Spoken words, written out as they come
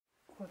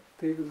what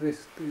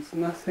exists is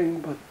nothing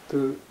but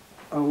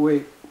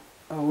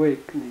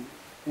awakening,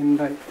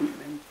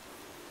 enlightenment.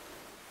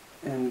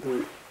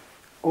 And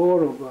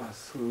all of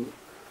us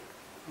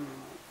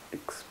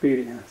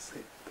experience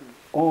it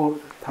all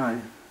the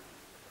time,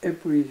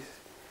 every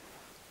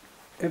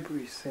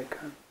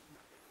second.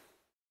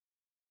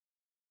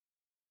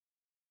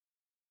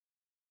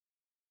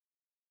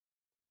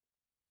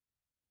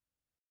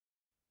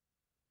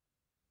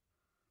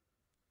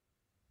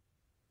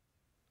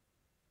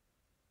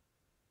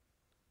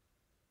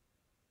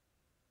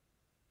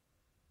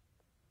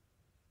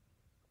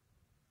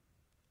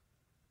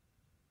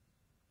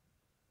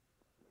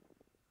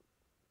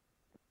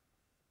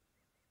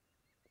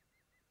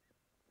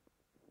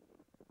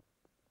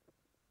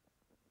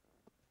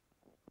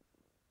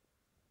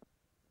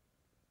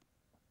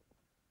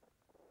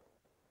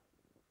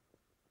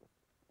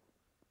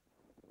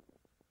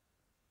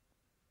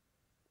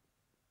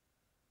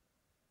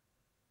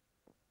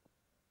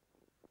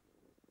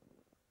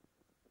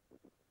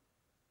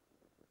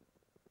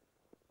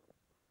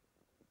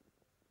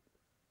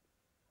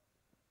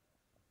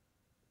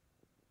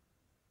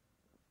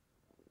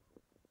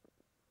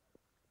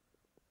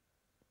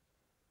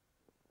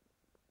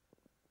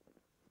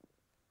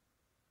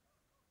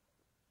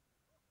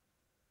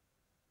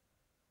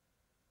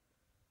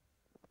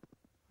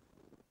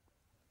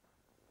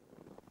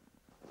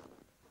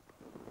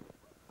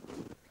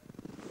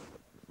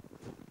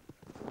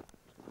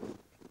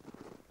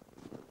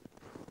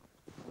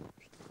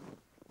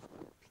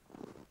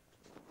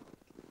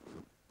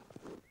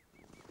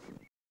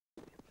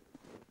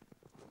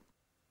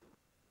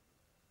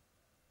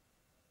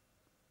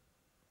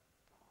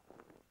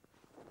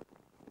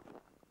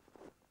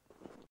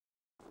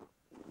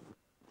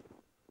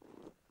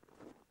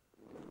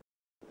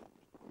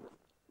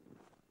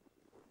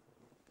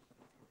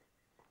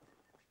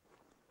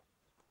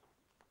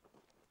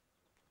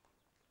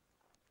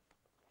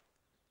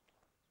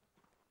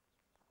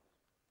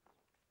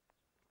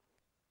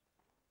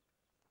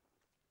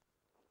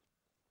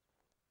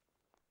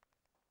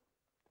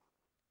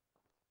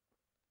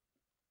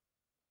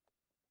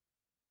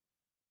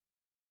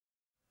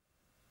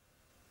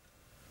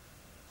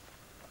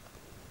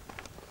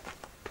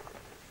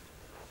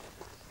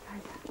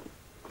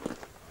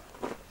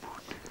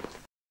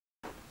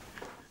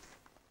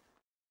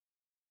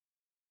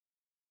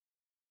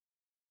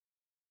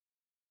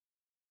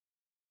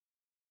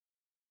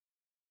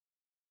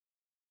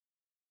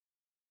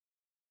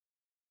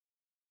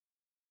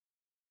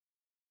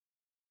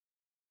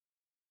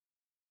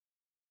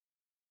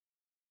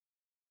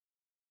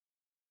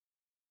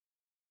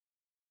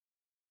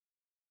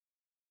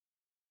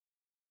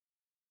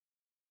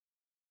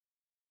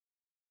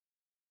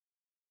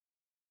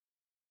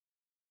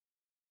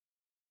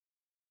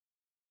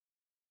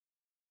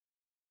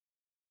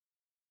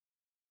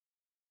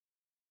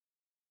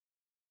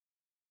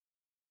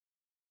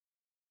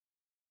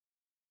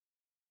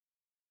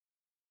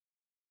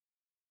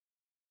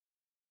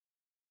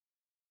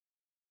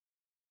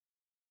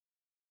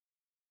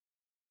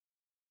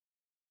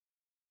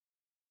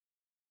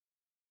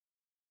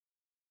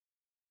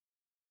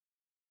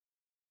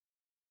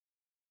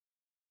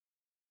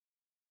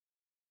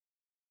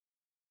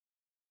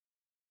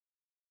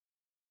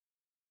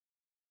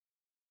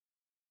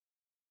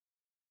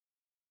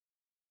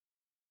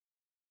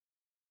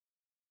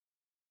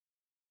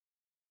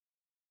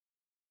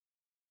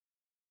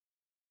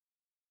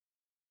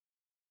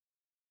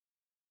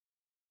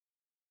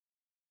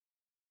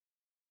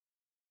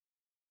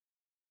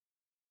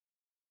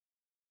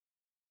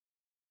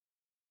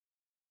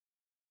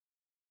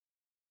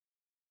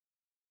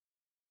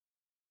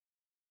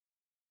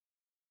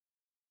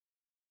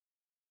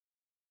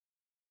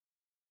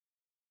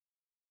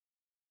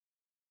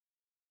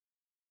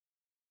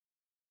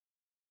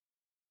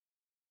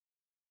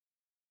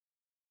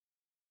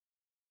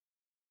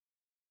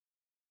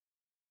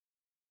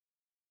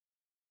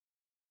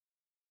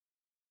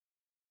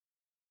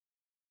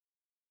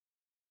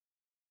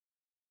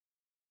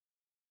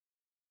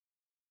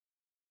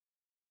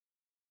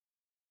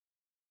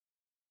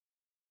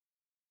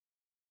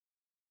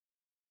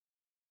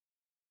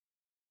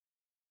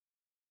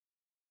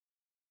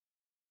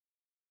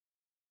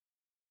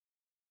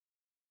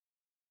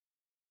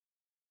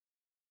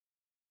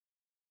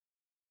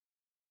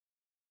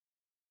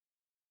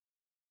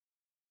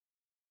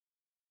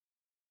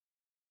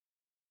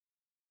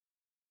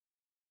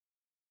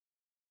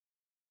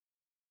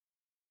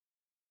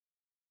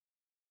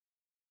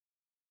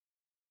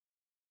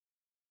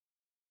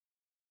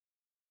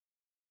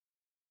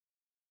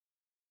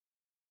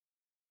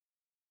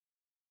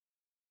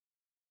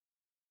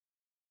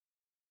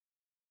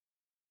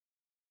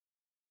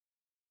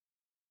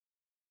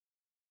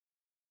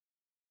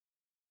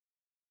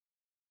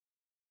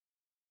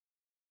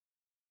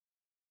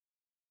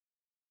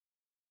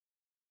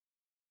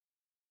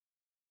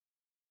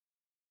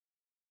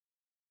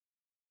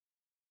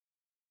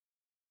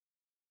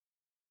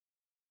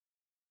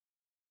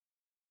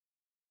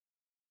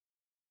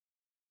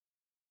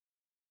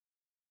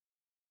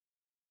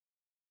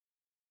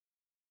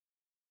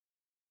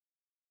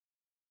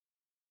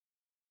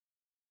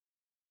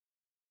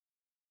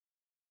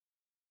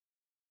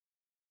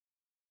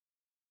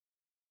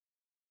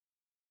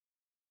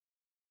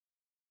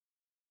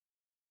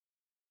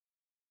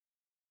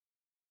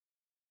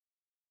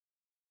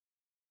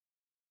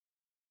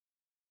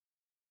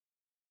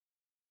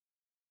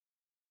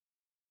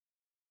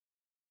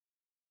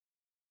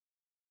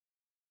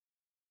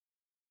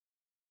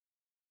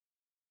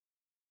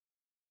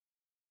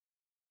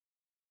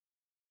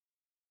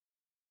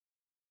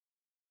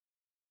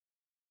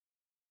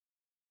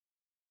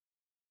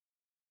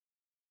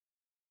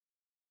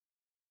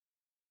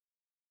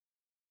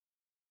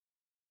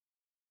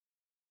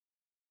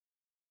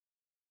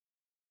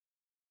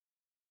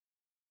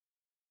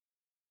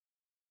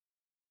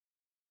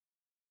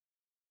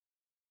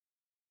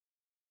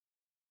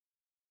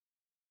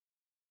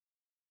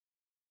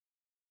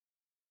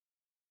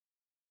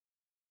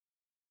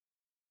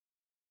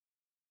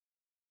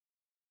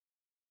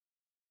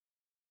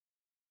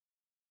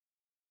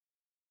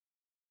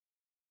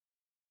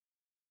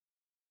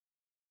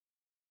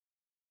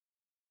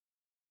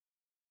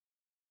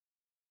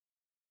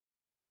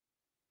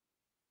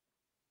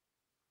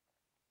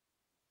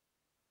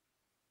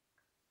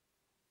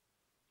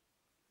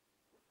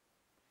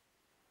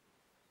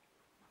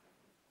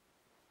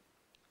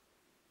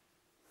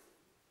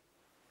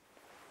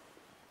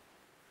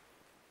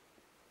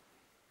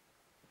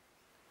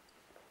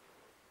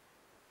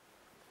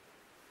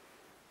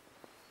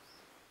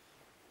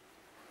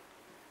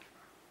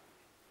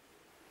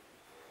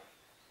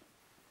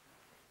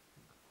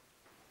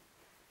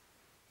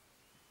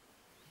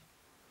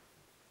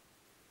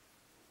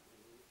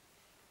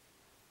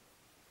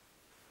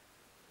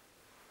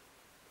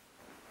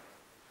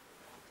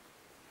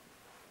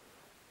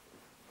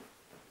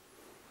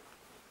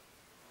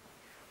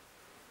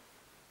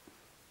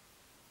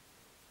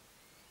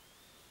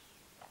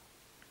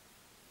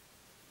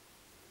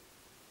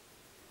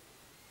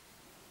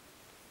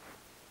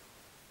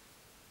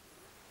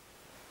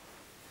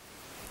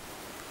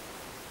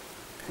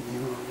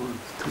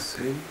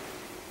 say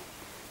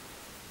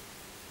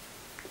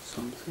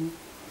something?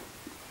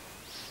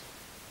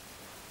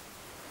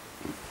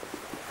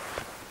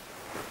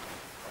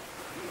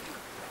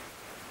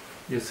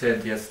 You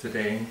said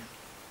yesterday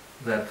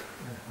that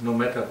no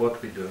matter what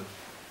we do,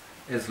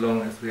 as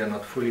long as we are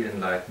not fully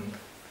enlightened,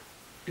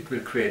 it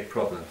will create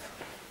problems.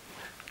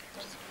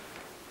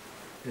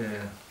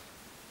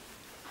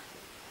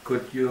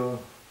 Could you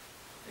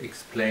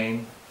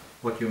explain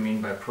what you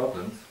mean by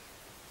problems?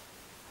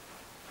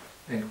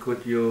 And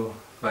could you,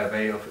 by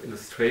way of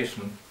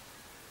illustration,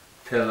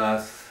 tell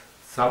us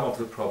some of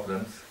the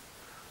problems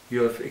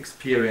you have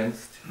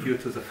experienced due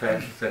to the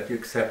fact that you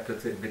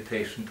accepted the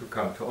invitation to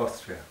come to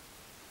Austria?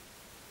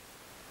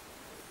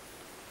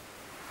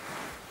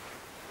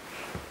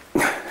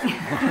 You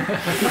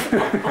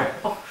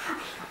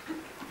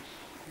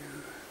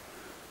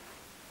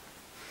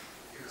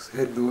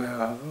said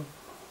well.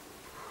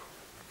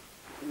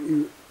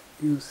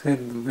 You said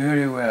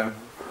very well.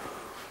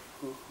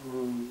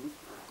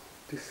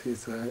 This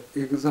is an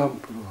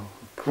example of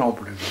a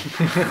problem.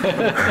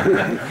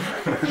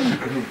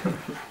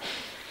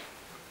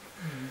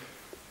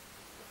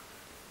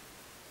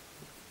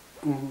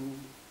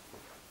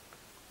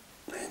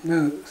 I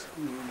knew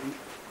someone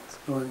was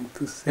going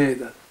to say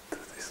that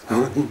this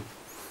morning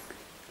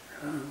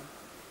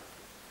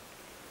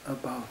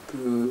about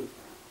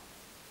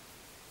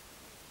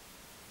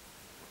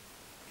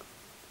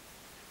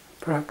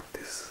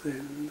practice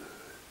and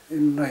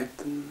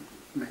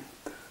enlightenment.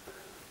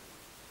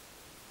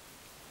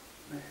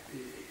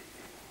 Maybe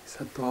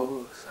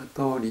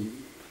satori.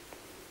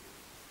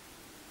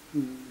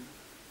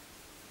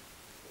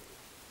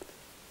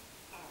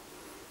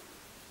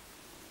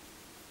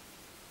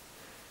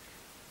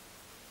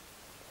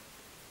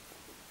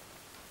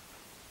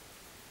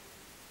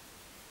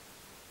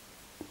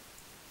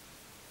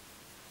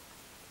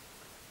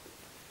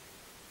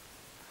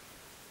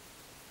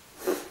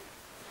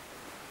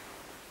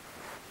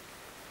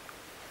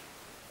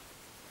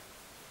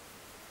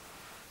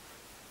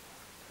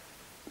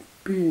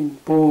 Being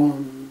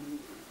born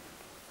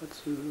as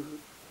the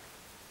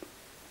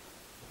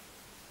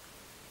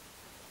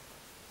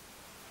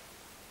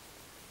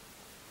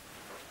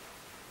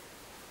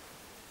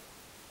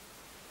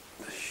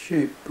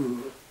shape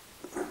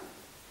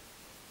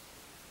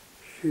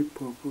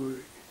of a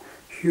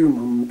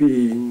human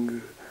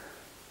being,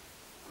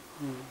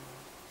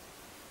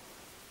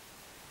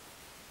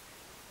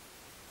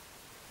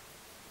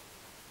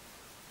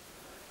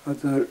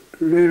 as a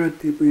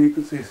relative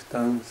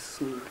existence,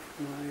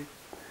 right?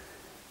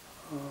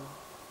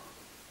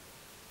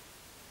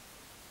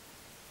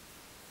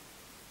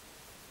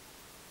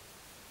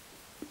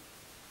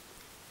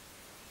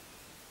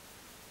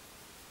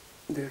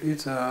 There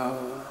is a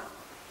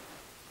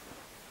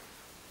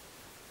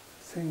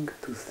thing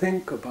to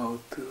think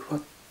about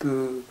what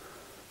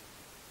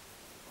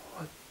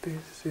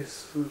is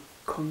this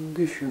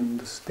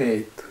conditioned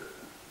state,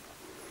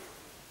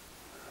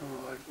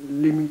 or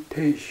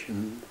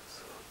limitation,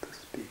 so to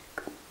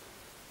speak.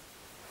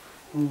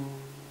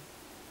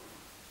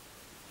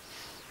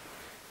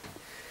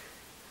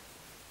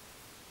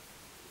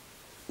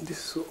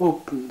 This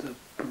opens up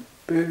a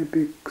very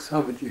big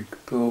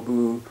subject of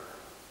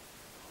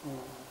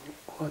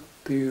what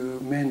you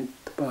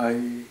meant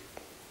by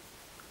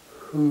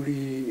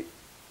fully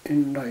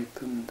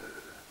enlightened.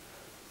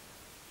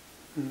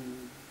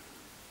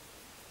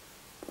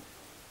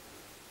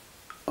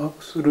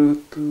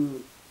 Absolute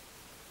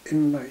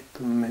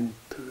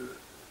enlightenment,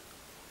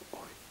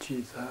 which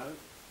is a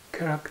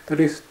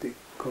characteristic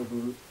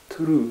of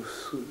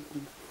truth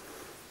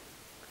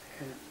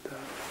and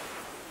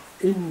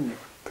innate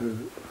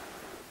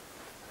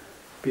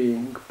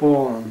being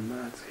born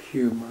as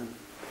human.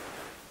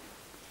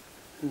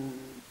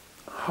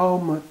 How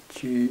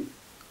much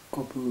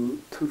of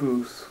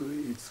truth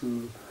is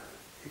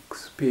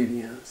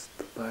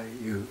experienced by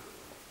you?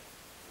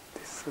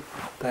 This is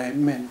what I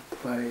meant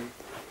by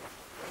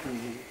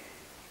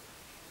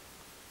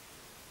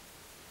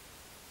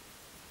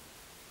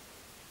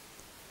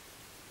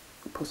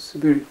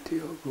possibility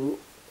of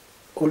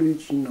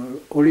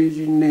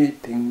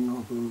originating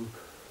of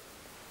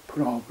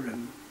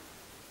problem.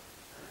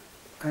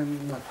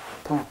 I'm not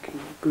talking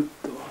good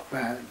or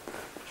bad.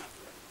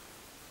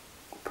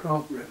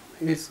 Problem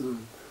is a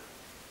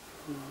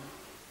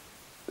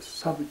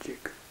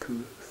subject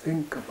to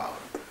think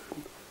about,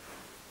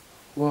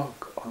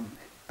 work on it.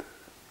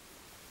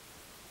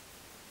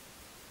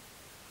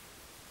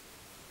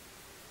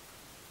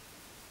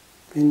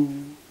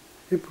 In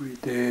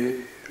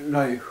everyday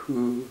life,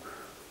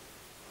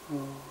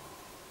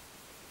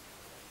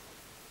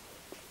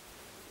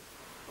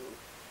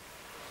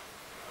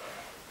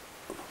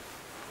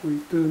 we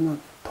do not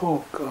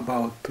talk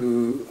about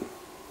the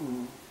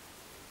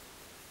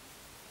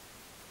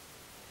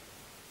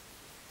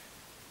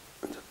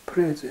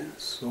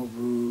presence of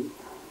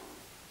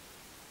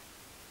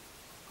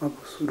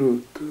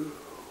absolute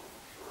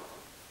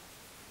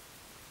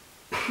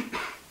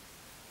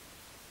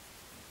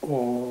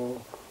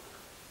or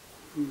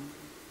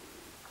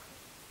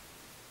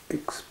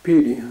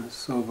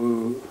experience of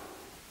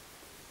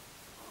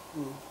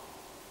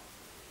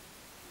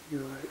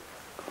your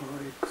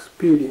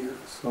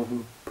experience of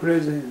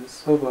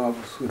presence of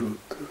Absolute.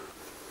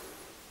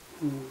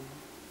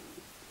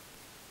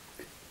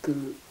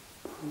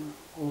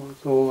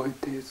 Although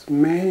it is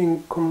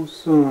main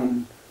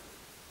concern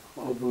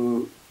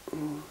of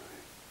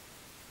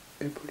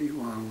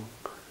everyone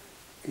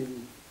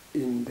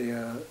in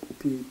their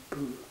deep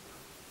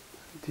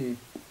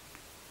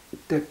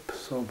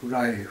depths of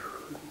life,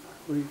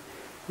 we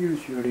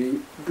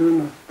usually do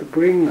not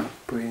bring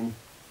up in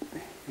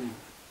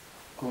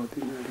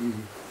ordinary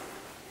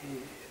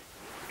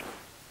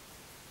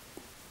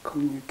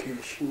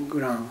communication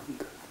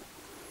ground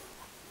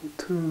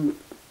too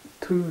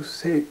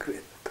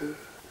sacred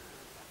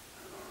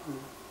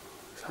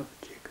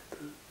subject.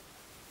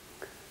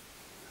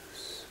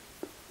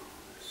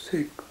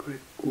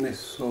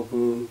 Sacredness of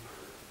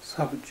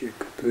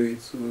subject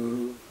is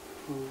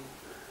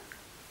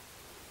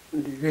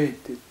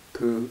related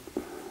to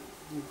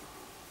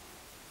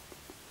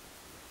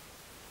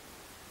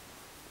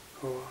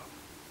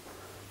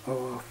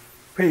our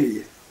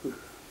faith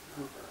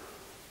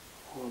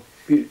or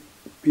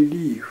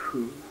belief,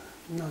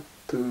 not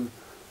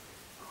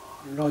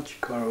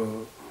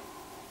logical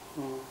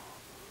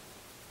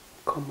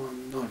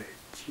common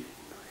knowledge.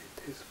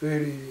 It is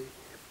very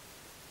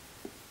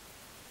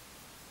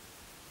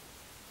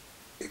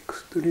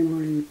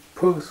extremely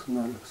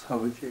personal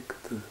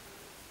subject.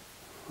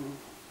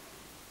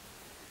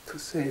 To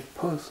say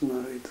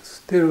personal is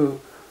still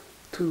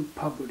too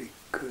public.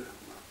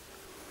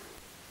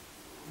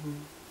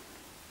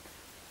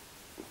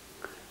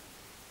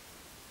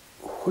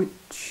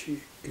 Which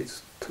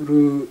is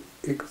true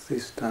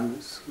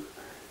existence,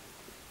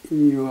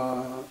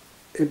 your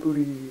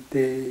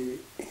everyday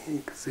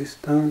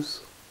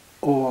existence,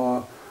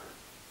 or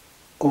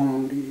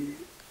only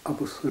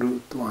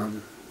absolute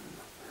one?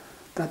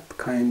 That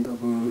kind of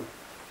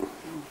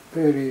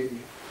very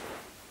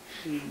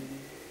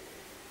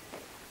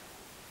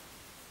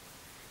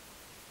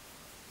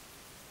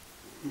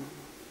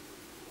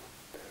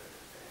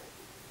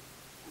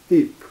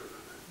deep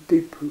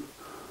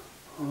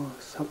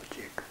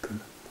subject.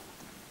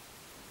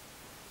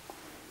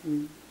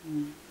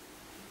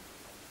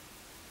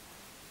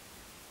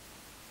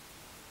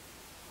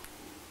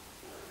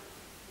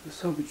 The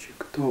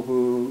subject of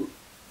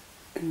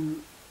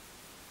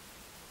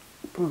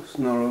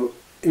personal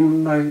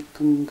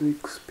enlightened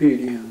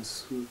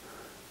experience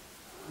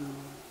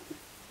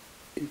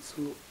is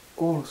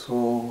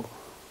also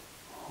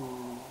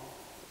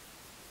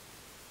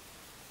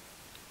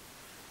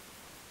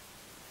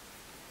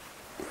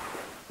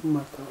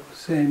matter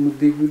same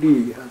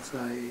degree as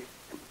I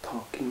am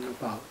talking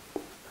about.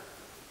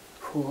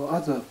 For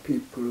other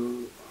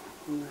people,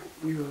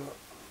 your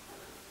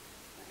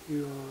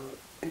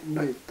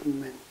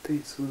enlightenment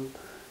is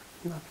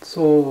not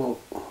so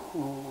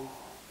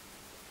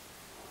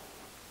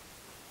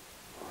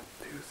what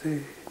do you say?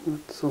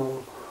 Not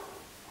so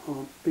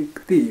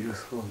big deal,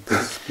 so to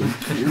speak.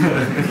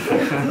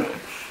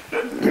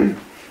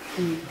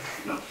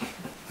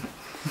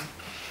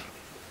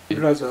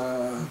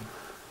 Rather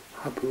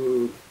have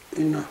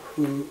enough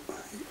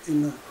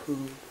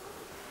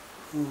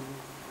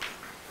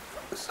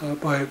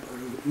survival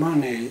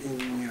money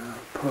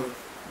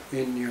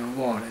in your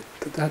wallet.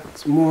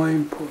 That's more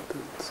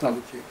important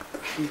subject.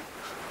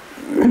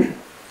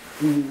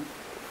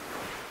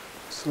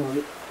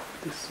 So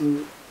this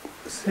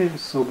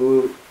sense of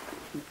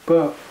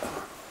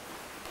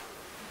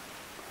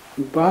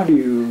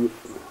value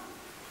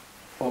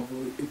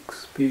of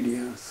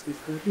experience is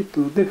a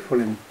little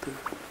different.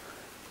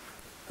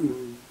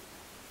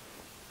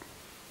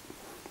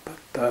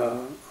 But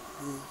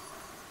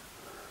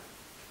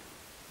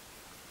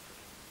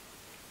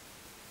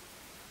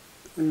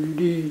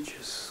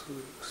religious,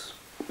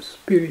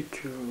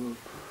 spiritual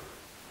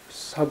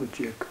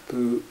subject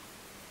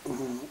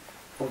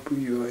of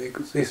your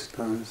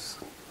existence,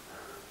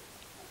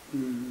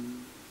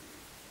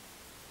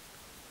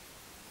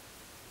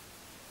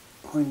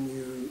 when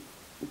you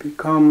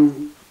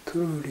become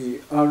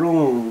truly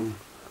alone,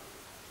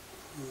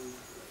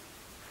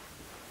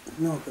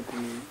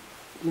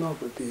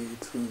 nobody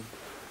is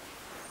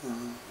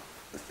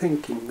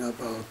thinking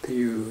about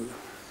you,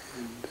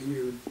 and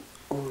you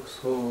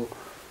also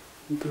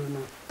do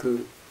not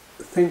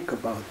think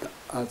about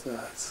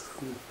others.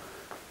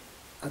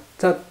 At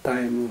that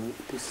time,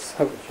 this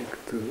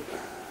subject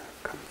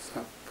comes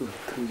up to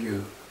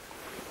you.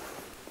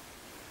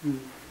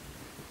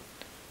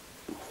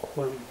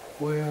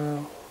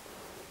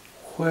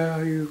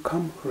 Where you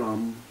come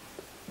from,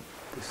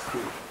 this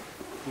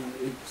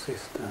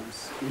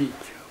existence,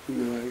 each of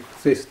your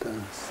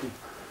existence,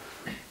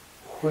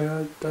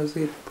 where does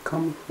it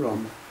come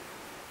from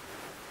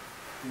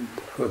in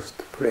the first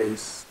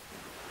place?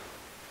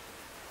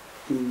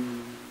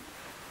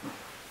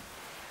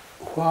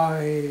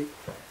 Why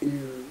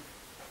you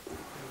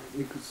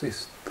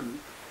exist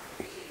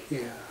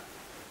here,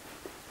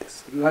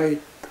 this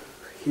light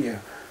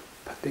here,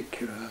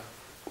 particular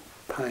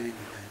time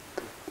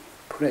and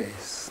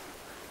place.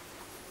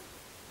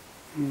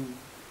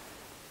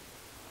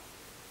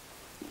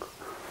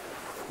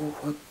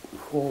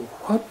 For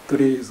what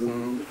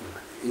reason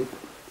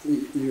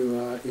you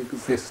are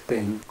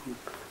existing,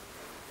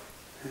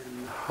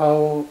 and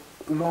how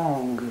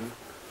long,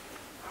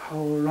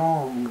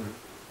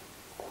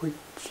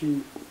 which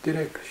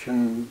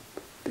direction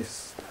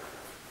this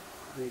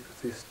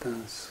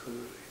existence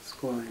is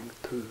going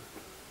to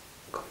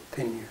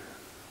continue.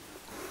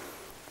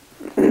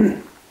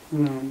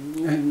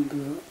 And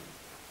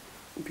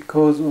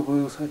because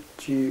of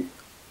such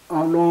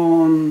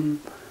alone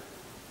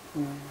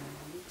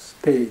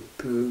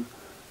state,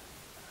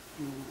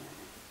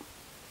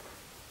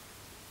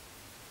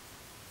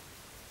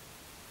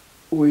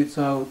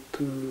 without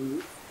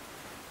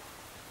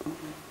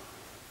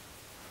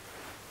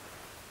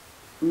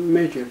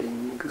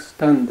measuring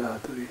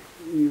standard,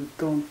 you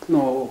don't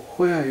know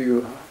where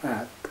you are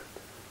at,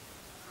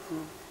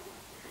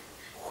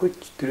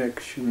 which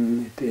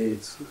direction it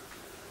is,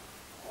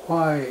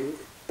 why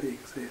it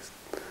exists.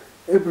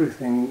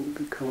 Everything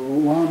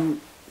becomes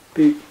one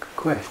big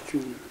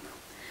question.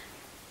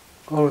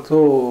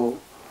 Although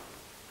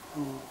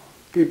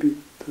vivid,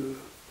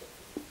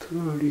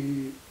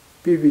 truly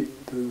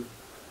vivid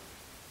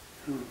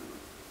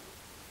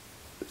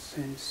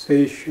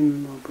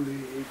sensation of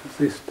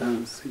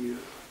existence you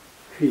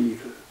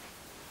feel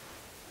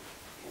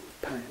in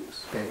time,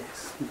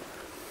 space.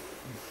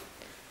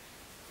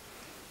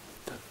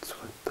 That's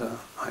what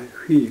I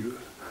feel.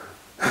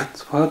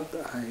 That's what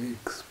I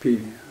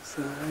experience. I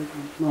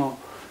don't know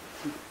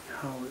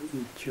how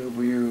each of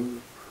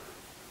you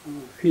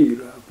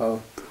feel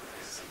about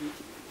this.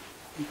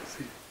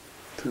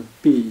 To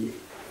be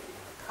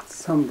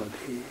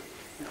somebody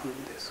on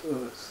this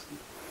earth.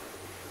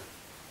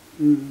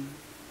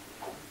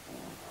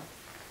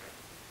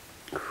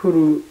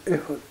 Full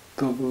effort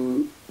of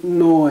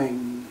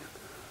knowing,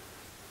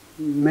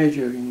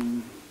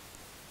 measuring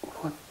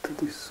what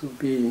this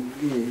being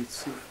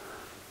is.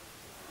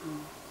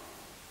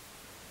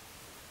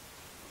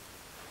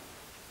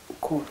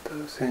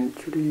 Quarter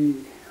century,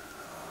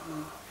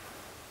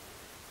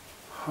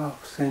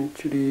 half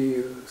century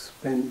you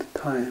spend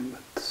time,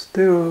 but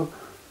still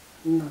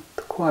not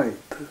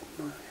quite.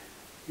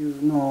 You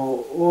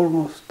know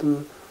almost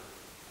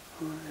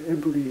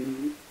every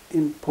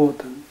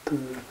important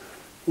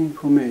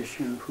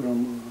information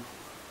from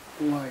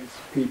wise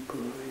people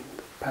in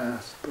the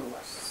past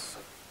or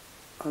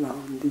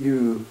around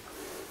you.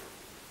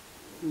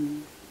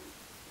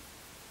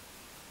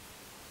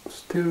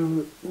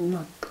 Still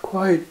not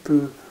quite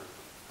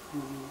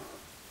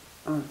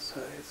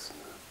answer is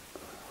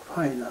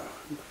final.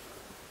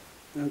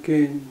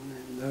 Again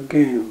and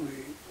again we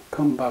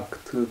come back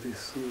to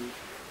this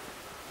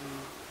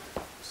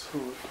so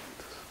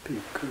to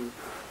speak.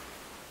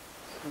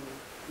 So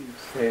you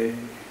say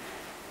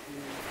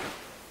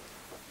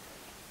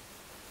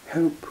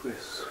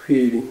helpless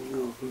feeling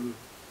of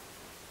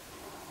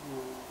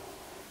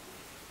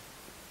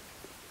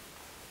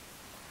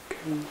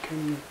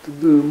cannot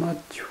do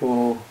much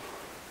for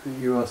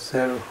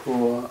yourself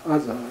or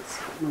others.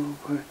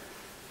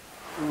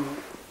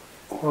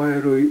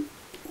 While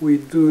we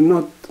do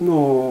not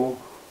know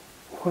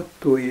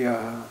what we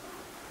are.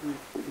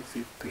 Is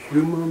it a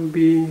human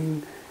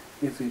being?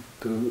 Is it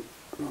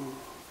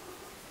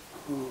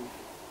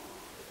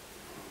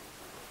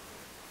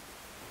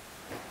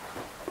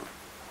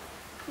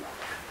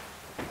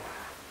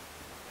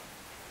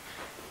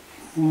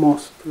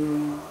most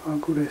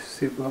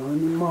aggressive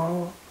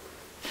animal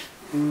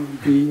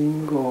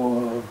being,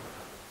 or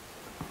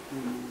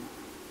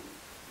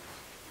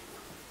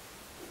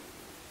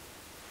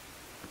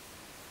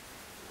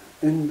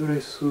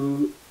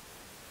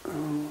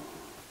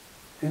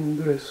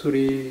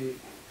endlessly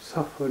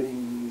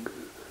suffering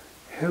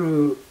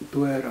hell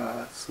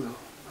dwellers.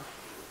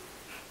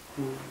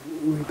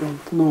 We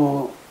don't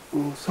know.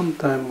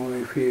 Sometimes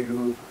we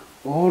feel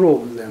all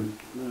of them.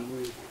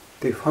 We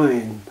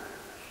define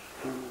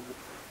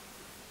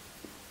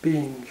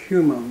being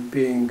human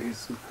being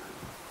is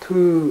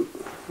too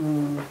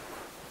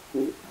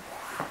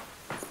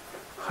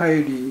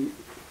highly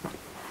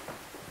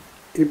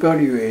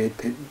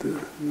evaluated.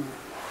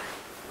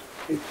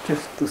 It's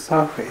just the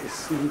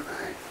surface.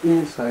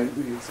 Inside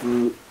is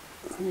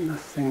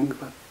nothing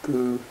but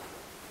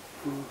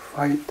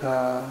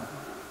fighter.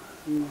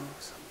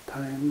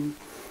 Sometimes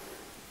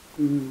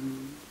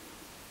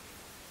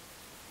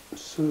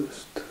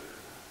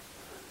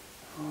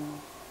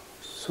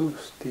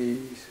thirsty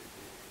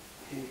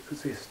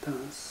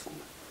existence.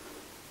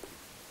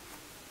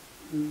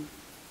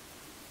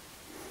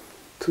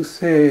 To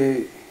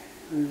say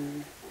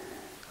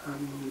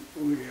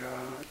we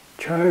are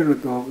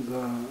child of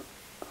the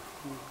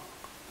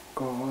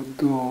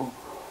God or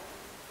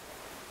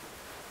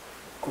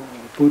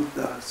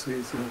Buddhas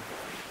is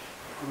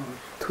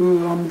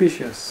too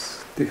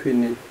ambitious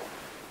definition.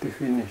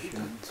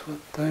 That's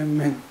what I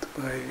meant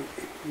by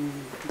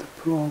the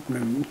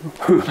problem.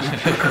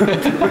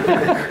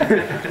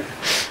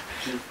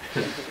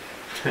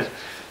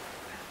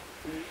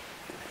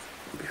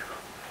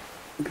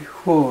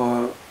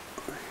 before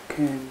I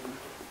came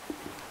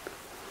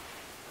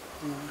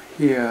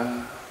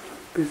here,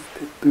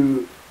 visited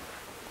to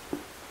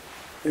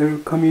El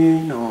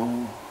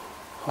Camino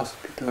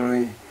Hospital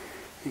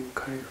in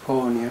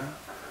California.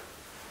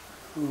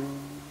 My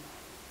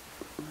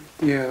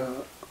dear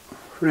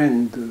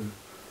friend,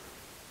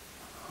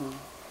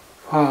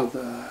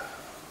 father,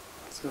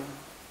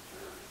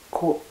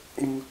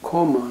 in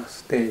coma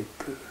state,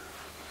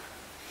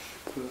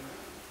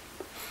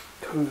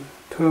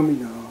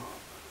 terminal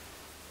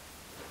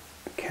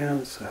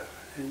cancer,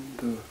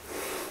 and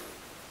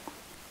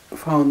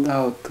found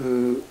out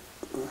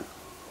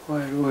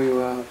while we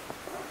were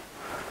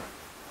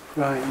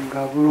flying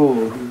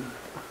abroad,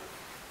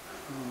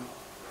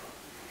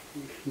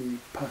 he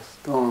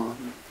passed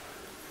on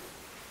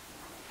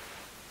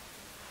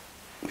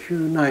a few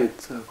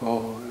nights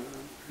ago.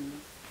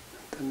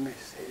 The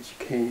message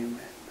came,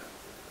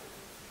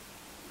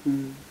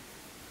 and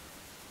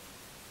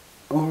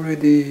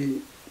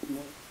already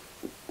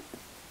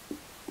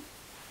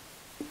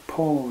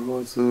Paul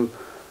was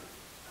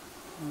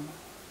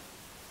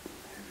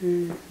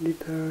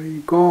literally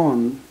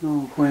gone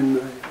when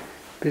I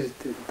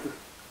visited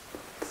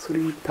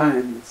 3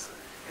 times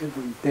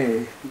every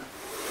day.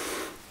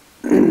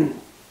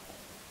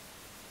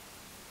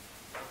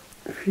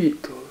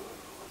 Feet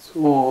was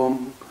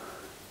warm,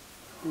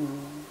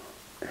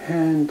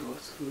 hand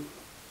was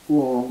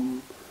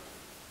warm.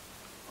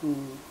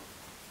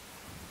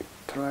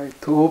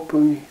 Tried to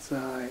open his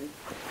eye.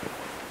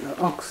 The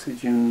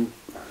oxygen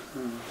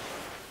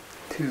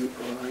tube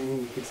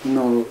in his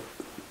nose.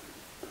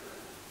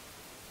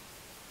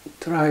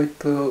 Tried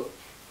to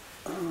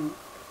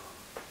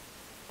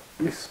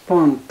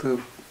respond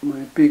to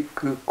my big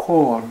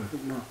call,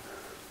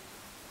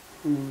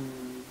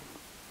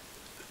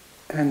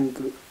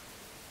 and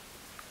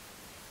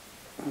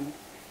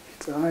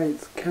his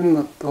eyes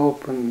cannot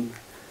open,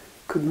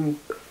 couldn't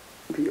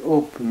be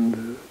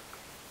opened.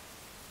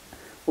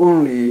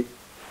 Only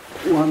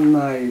one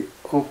eye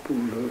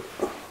opened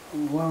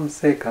 1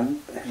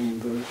 second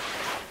and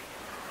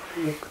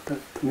looked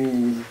at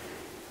me.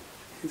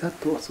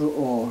 That was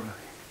all.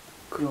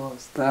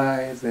 Closed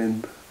eyes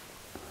and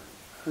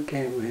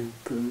again went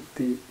to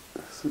deep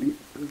sleep.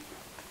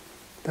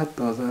 That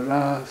was the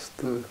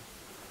last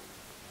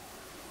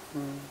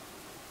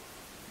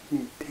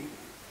meeting.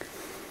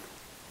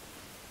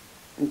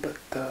 But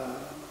I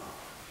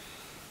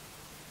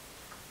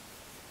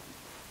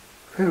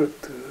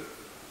felt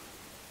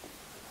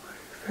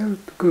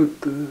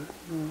good.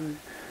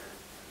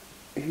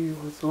 He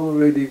was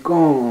already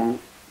gone,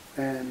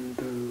 and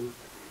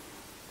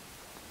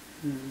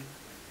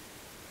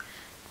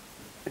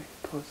it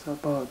was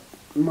about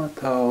a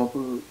matter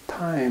of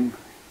time.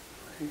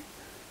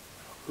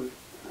 The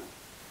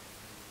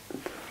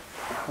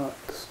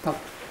heart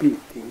stopped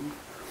beating.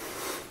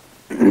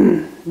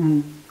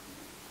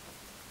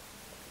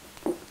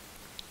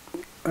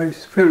 I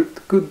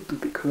felt good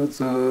because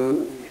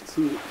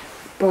his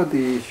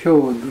body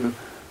showed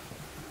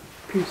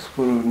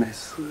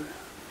peacefulness,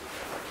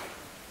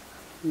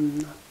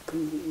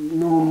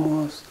 no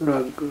more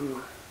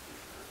struggle.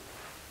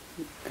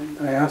 And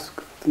I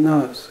asked the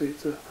nurse,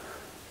 is there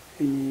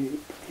any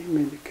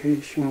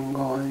medication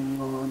going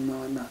on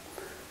or not?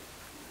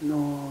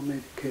 No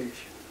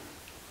medication,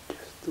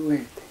 just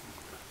waiting.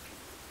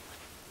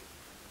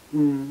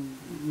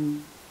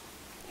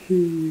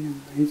 He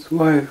and his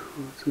wife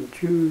was a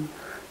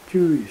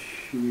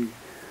Jewish,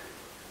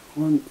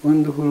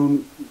 wonderful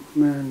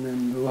man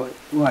and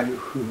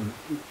wife.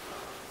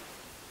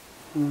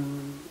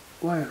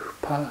 Wife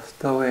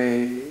passed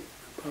away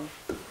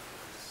about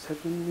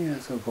 7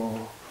 years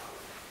ago.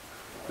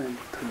 Went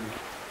to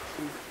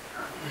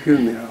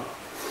funeral.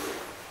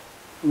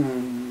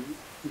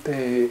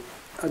 They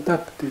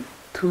adopted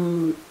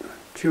 2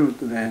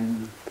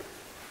 children.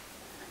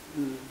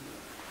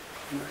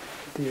 My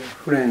dear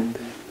friend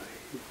and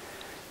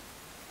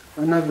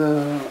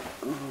another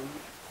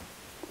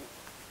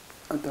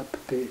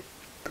adopted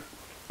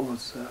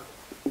was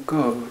a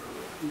girl,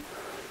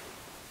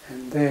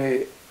 and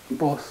they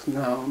both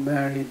now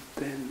married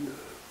and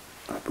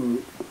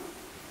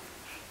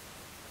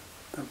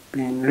have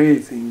been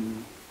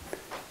raising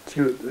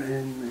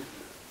children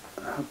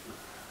and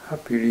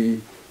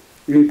happily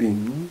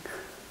living.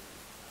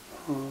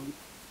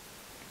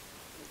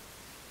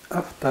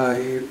 After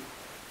he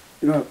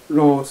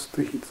lost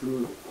his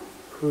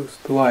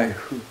first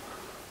wife,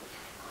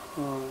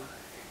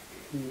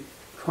 he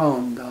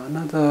found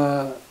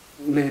another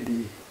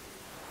lady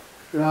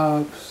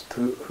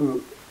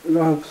who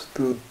loves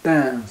to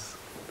dance.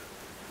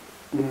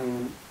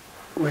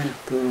 Went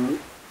to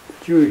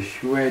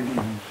Jewish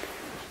wedding,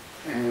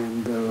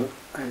 and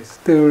I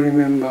still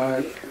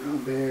remember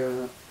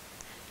they're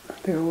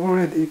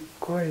already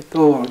quite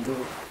old,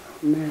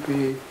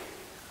 maybe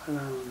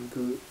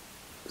around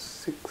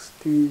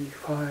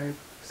 65,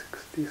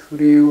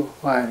 63 or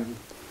 5.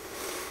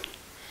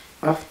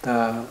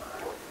 After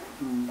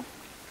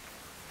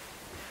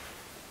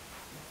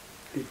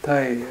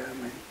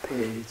retirement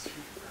age,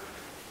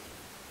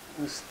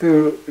 I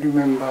still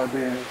remember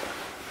the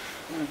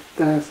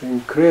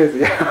dancing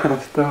crazy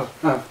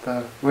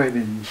after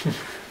wedding.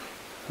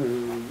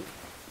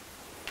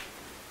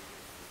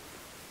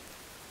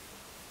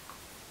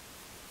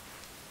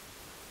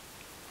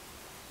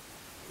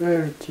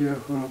 Very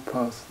cheerful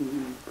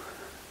person.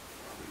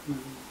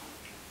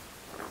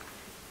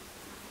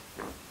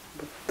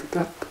 But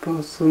that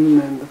person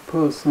and the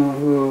person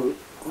who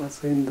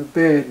was in the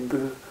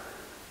bed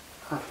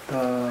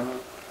after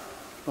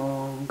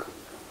long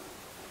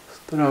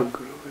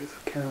struggle with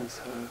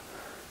cancer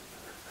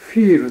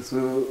feels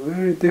a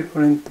very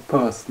different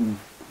person.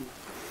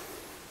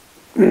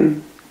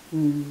 And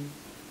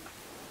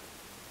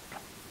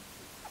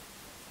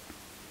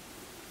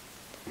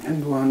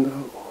wonder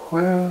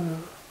where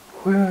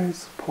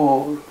is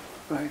Paul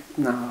right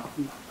now?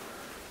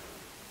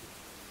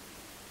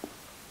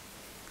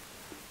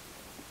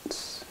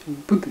 It's in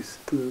Buddhist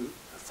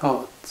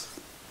thoughts.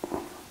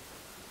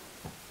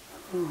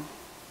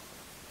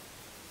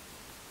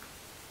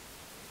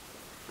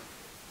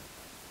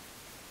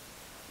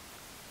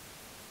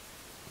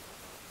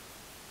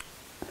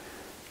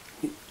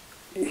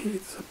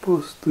 He's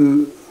supposed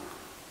to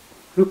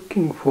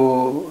looking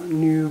for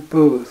new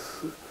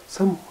birth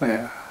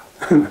somewhere.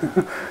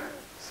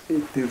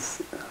 It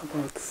is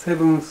about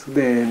 7th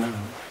day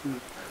now.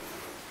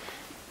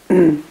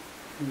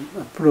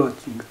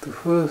 Approaching the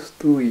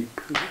first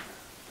week,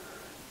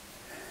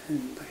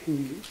 and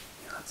he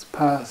has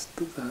passed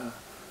the.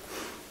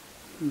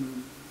 He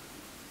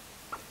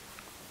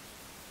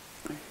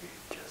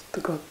just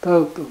got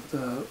out of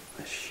the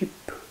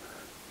ship,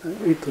 a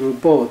little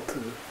boat,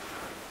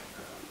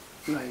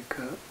 like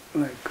a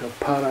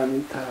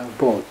paramita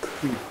boat.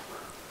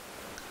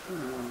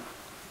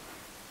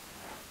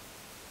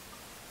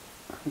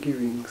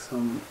 Giving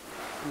some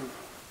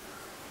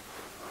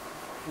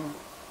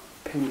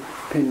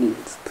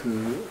pennies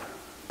to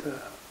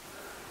the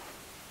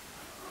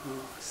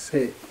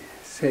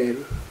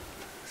sail.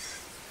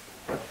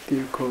 What do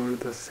you call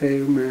the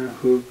sailmen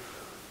who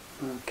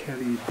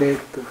carry dead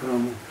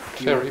from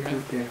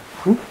ferryman?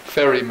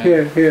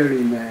 Ferryman.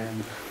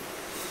 Ferryman.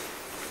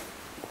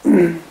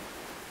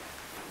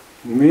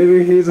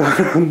 Maybe he's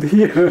around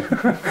here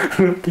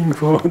looking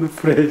for the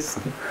place.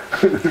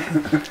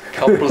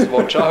 Couples,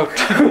 watch out.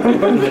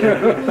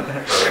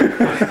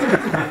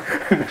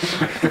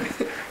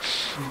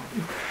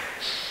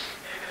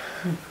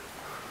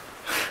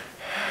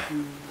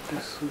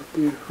 This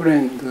dear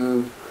friend,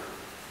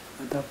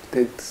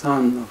 adopted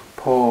son of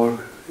Paul,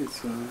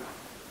 is a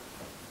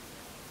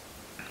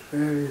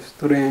very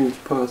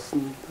strange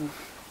person.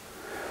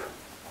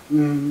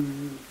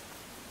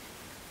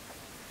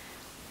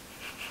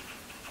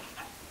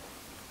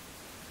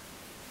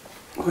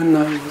 When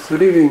I was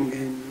living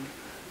in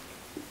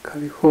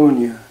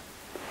California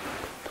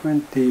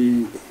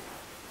 23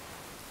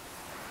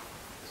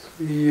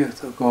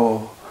 years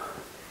ago,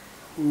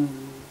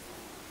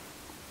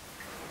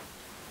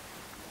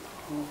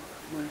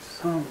 my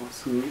son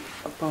was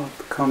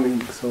about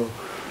coming, so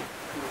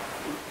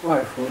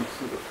wife was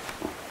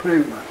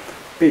pregnant,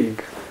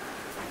 big,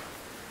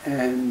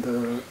 and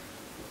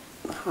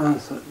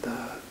answered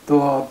the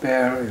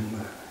doorbell,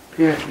 and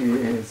here he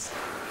is.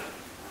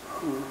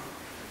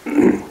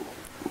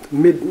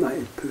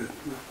 Midnight,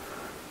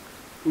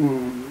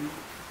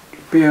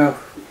 bare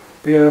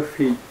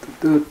feet,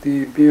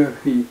 dirty bare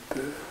feet,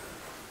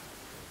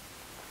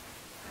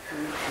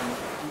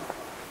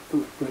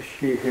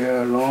 bushy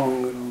hair,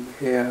 long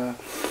hair,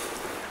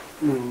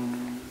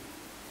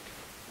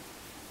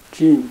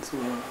 jeans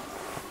were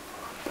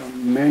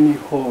many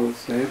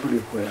holes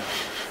everywhere,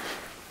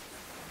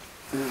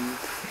 and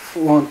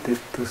wanted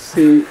to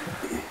see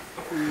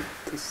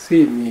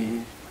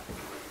me.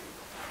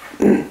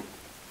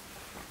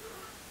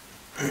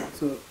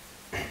 So,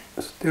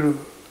 still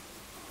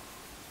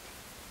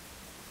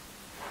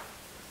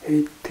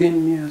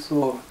 18 years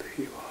old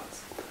he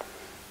was.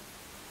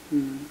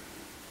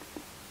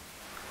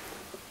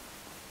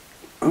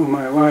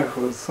 My wife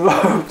was so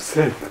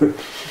upset.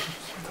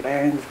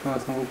 Strange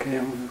person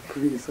came,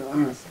 please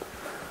answer.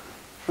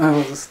 I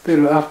was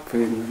still up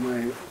in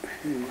my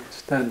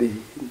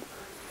study.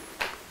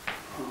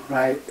 All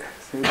right,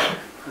 so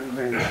I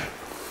went.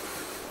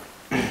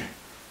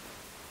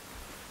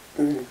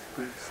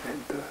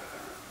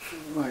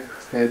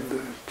 Wife said,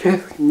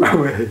 chase him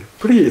away,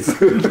 please.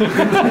 You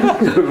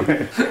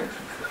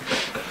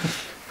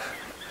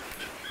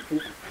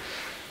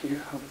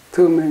have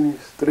too many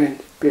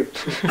strange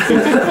people.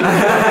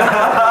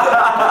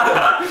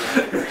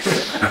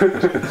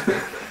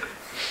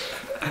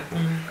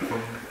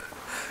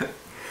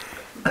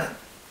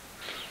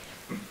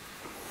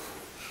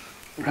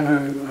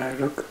 I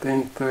looked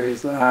into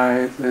his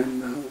eyes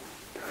and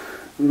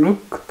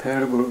look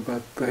terrible,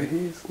 but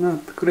he's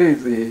not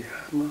crazy.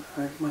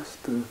 I must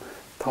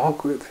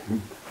talk with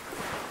him.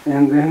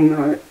 And then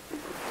I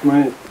put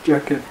my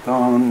jacket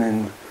on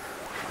and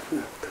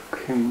took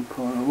him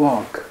for a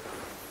walk,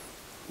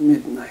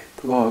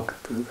 midnight walk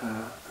to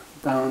the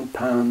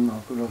downtown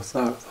of Los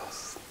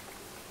Altos.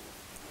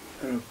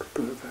 looked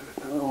at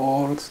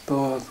all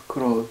stores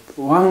closed.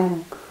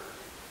 One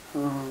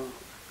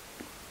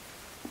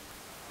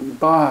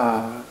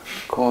bar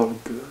called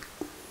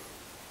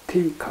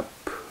Teacup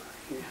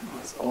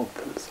was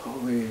open, so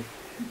we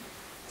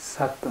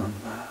sat on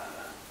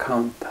the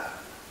counter,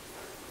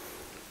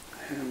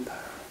 and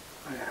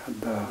I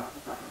had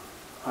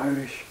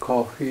Irish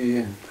coffee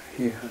and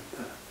he had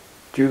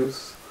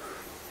juice.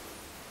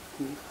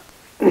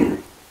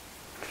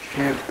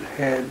 Shaved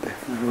head,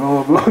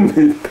 robe on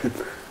it.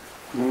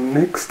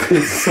 Next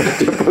is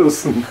such a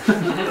person.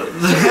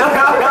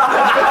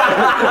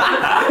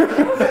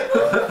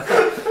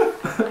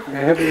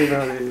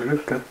 Everybody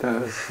look at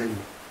us and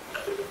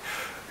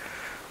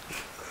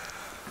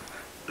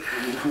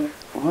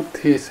what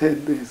he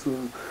said is,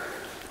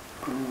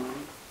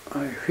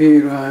 I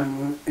feel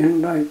I'm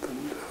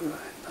enlightened and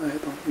I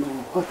don't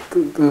know what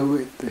to do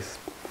with this.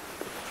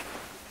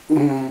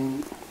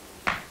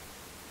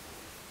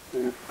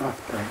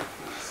 After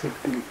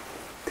sipping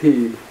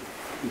tea,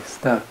 he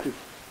started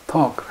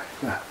talk like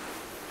that.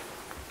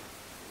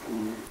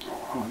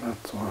 Oh,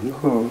 that's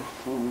wonderful.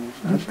 Oh,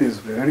 that is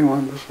very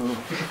wonderful.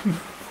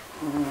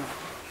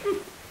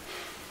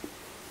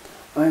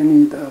 I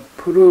need a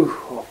proof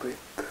of it.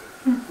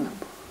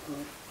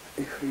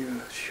 If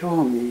you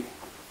show me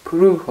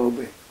proof of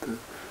it,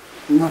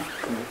 not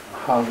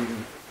how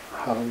you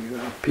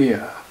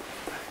appear.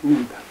 I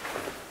need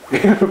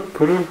a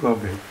proof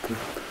of it.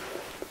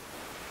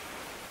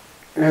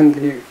 And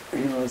he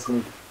was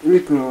a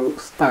little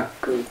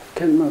stuck,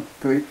 cannot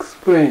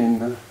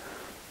explain,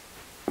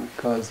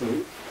 because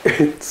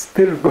it's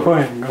still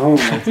going on,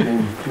 I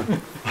think.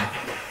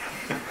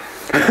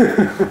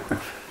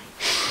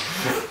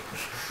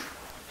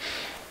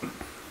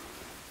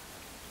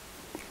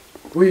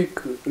 A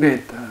week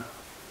later,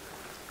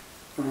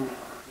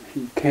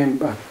 he came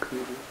back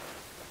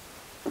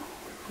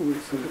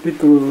with a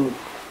little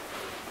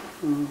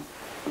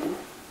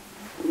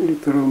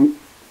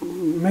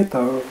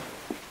metal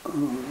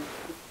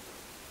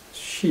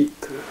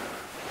sheet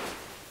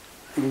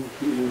in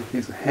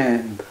his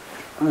hand.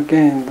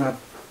 Again, the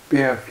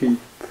bare feet.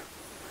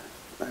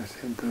 I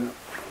said,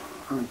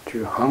 aren't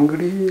you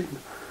hungry?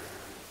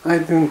 I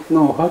didn't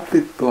know what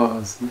it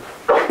was.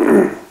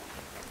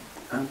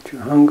 Aren't you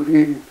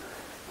hungry?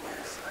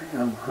 Yes, I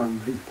am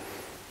hungry.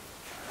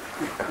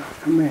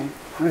 I mean,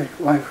 my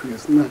wife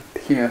is not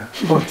here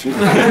watching.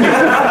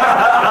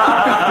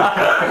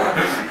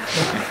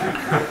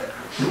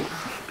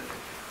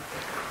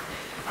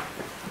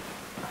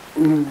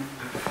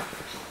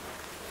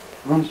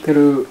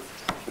 Until a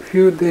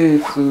few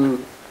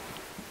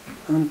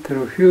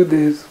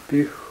days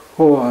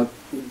before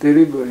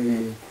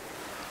delivery,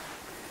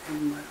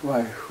 my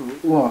wife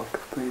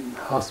worked in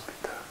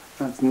hospital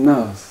as a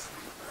nurse.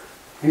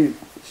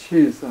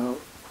 She's a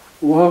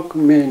work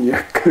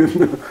maniac,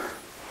 big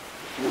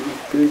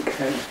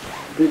head,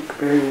 big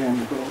belly,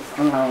 and goes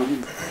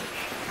around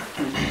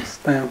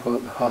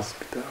Stanford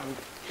Hospital.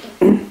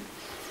 It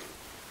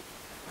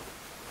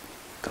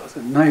was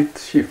a night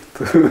shift.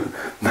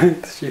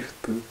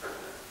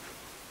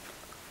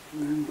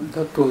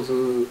 That was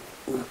the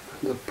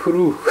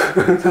proof.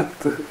 That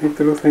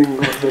little thing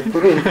was the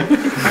proof.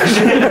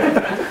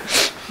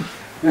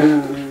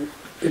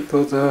 It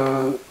was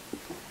a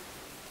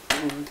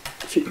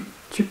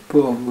chip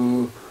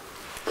of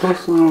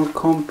personal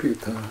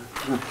computer.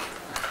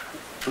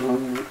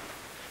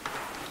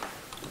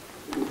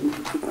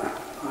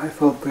 I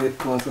thought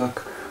it was a.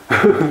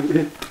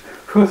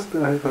 First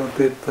I thought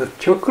it's a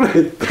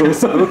chocolate or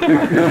something.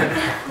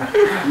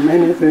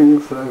 Many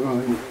things are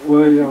going,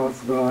 while I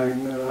was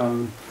going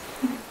around.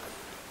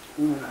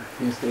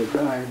 He said,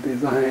 I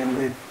designed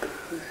it,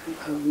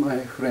 and my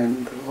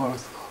friend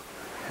also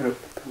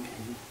helped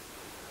me.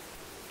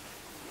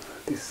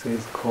 This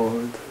is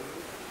called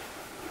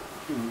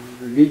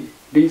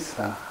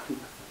Lisa.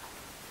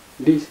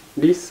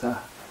 Lisa.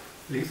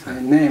 I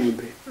named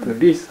it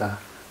Lisa,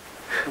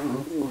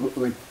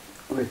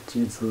 which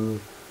is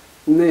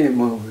name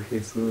of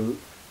his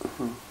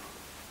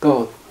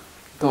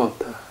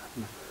daughter,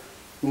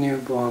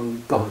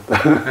 newborn daughter.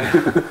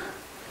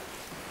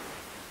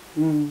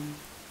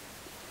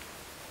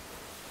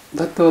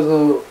 That was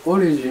the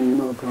origin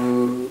of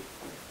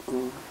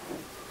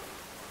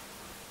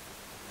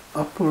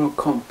Apple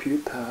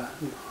computer,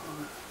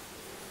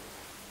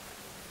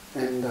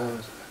 and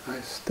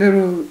I'm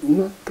still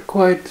not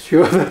quite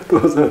sure that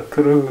was a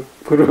true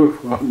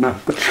proof or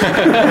not.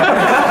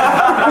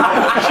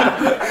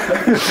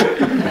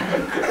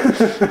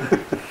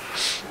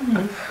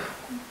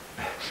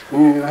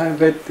 I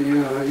bet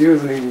you are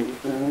using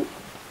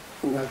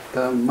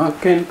that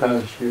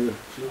Macintosh.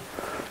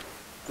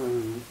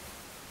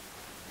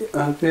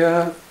 Are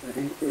there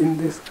in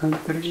this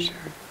country? Sure.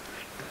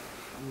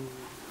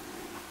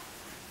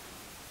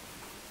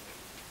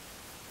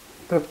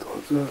 That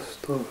was a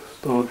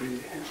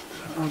story.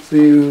 As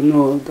you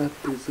know, that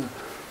is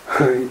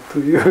to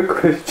your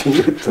question,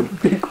 it's a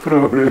big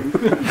problem.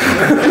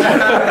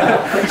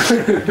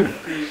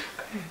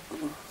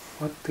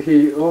 What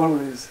he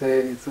always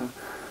says,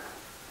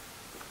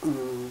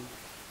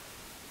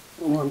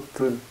 want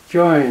to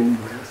join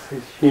the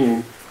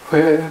Sesshin.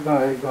 Wherever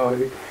I go,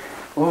 he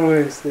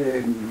always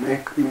say,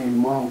 make me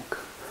monk,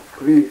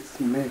 please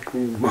make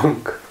me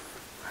monk.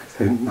 I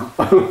said, no,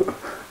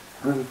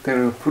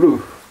 until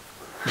proof.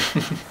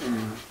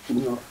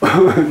 No.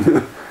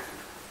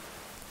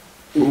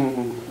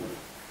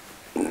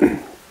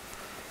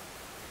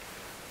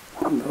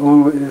 And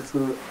always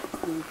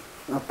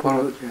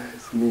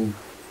apologize me.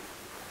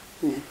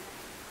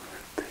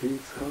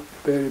 He's a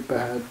very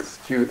bad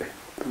student.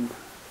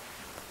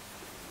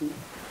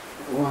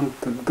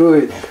 Want to do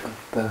it,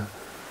 but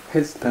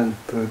hesitant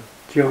to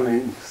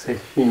join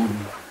Sesshin.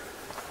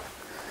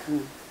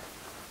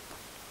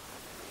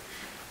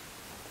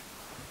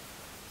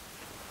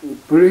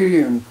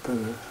 Brilliant,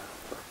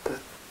 but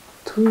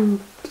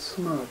too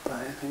smart.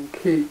 I think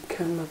he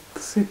cannot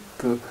sit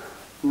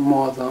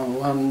more than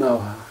 1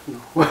 hour. No,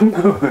 1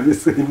 hour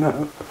is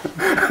enough.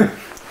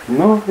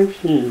 No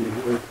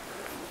machine.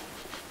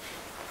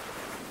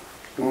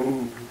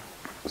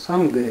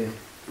 Someday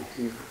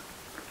he'll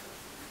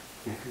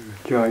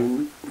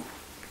join.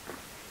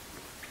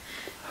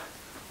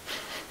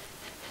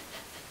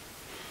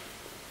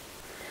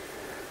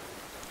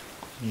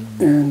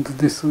 And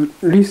this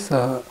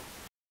Lisa,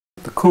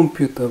 the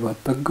computer,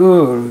 but the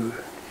girl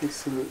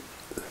is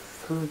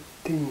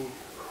 13,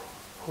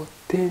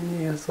 14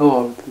 years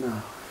old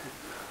now.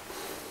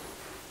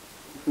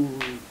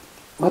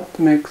 What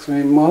makes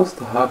me most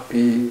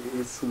happy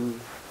is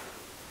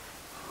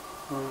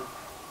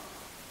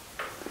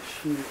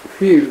she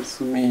feels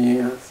me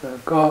as a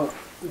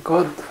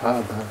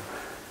godfather,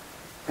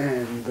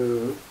 and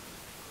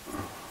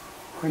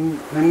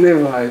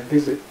whenever I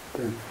visit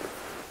them,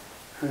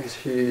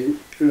 she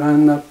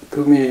ran up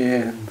to me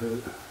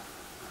and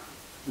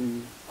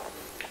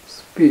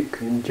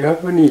speak in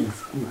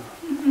Japanese.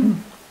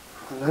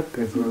 That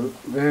is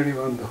very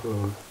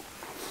wonderful.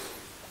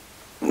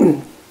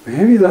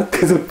 Maybe that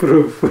is a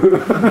proof.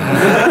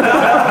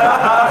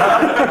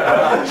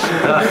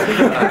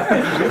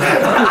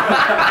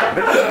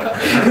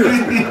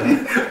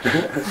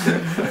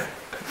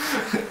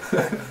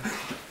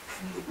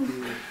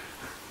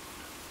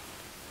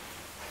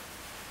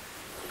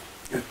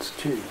 Let's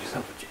change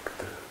subject.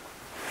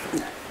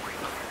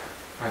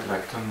 I'd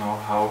like to know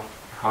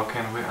how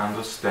can we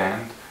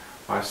understand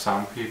why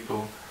some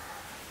people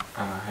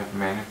have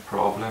many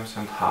problems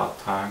and hard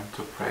time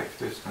to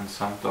practice and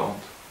some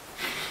don't.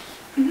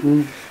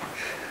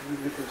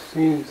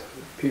 Since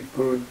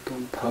people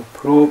don't have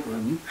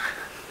problem,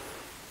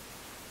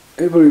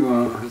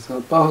 everyone has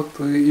about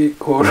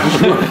equal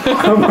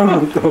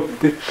amount of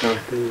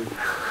difficulty.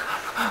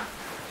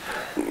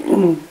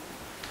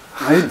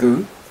 I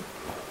do.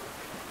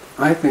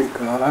 I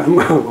think I'm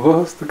a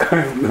worst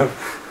kind of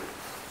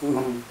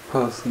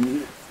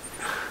person.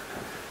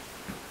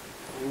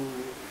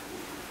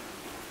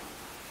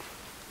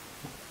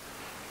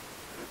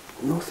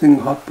 Nothing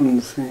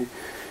happens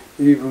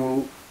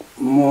even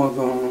more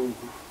than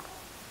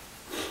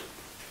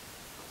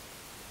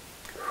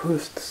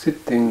first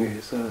sitting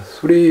is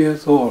 3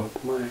 years old.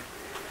 My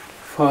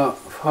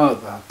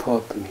father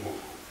taught me.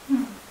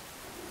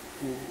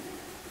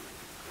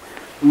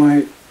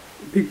 My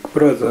big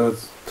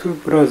brothers, 2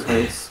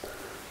 brothers,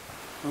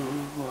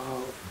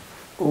 were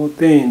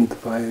ordained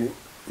by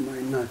my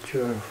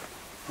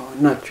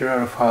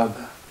natural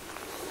father.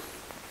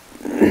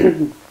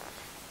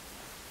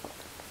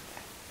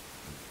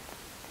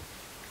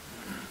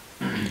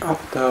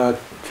 After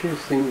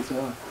chasing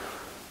the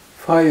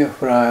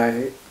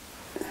firefly,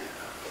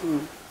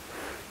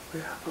 we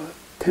have a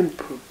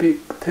big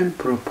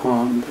temple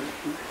pond,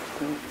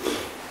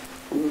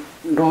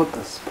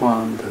 lotus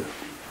pond.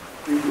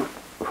 My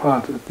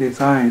father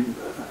designed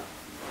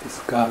this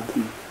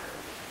garden.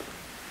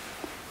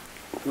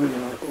 We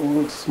are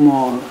all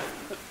small.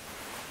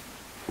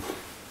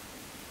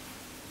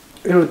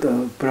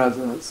 Elder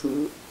brothers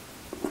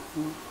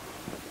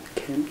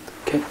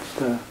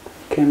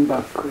came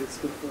back with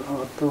a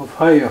lot of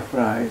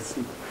fireflies,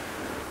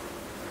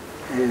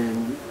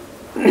 and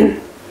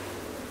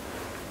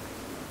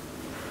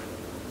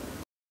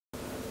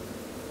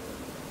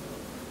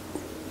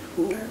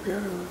maybe I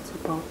was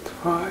about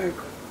 5.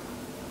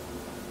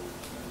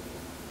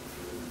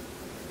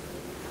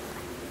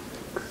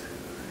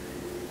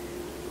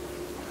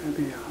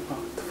 Maybe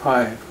about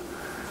 5.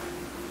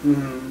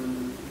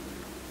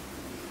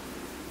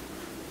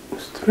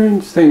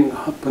 Strange thing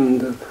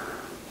happened.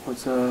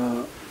 Was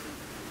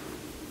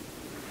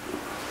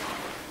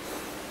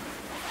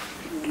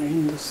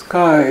in the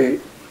sky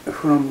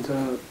from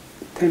the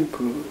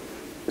temple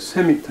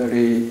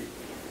cemetery.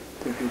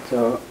 There is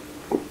a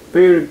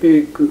very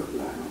big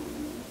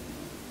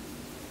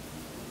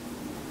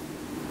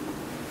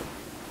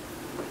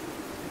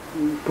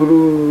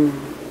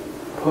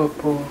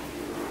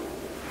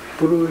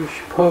bluish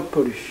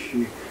purplish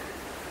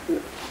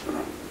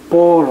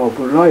ball of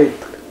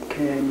light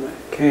came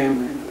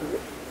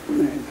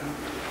and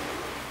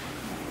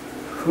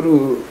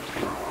through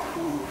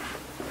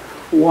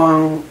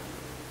one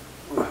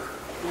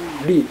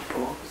leap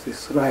of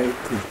this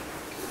light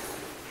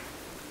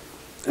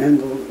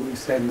And we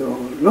said,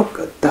 oh, look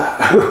at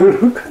that,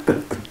 look at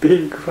that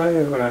big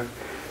firefly.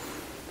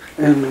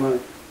 And my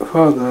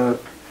father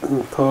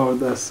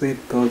told us it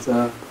was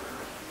a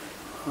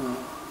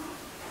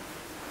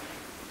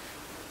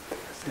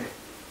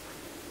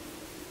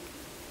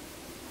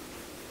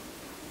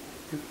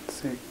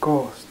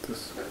ghost,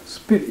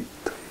 spirit.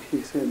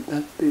 He said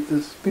that is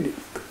a spirit.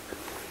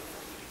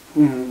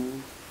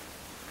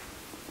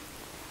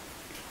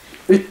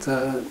 It's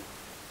a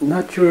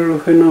natural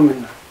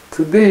phenomenon.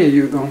 Today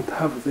you don't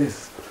have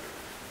this.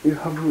 You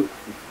have.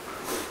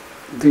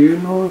 Do you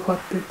know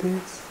what it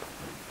is?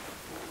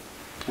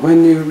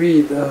 When you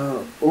read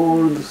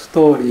old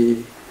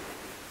story,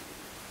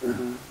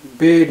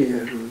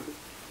 burial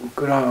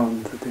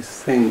ground,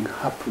 this thing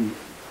happened.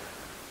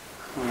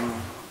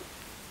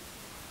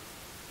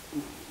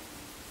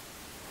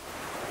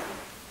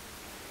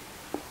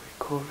 We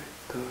call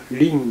it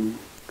ring.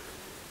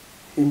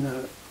 In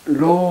a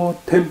low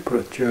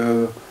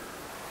temperature,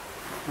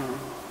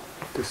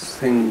 this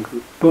thing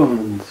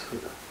burns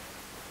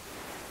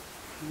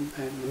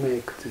and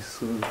make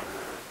this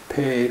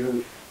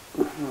pale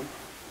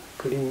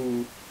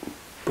green,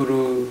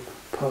 blue,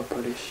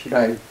 purplish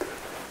light.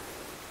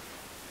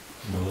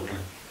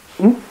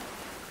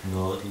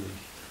 Nordlich.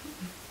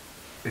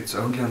 It's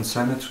only on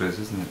cemeteries,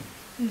 isn't it?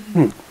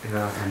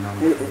 Yeah,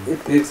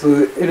 It is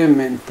an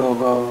element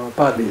of our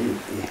body.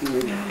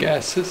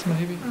 Gases,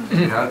 maybe?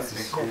 Yeah,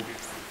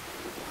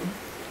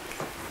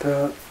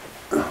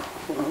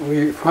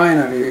 We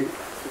finally,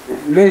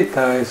 later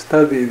I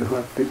studied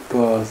what it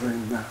was,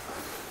 and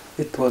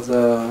it was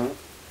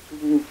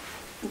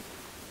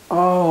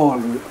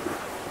all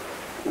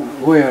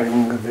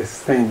wearing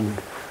this thing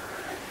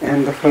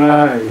and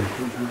fly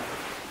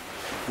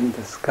in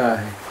the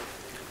sky.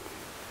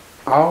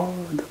 Owl,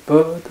 the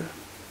bird.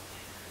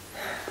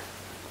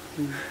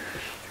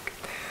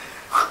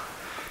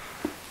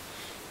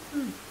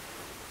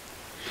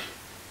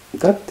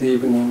 That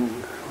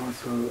evening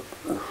was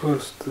the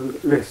first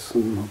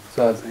lesson of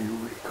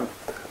Zazen we got.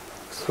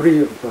 Three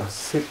of us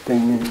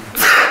sitting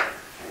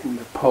in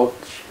the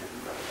porch.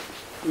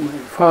 And my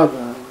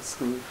father was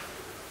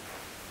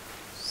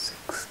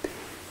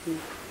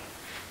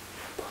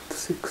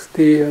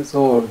 60 years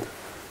old.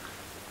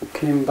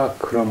 Came back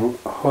from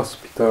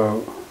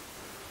hospital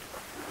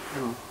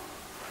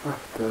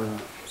after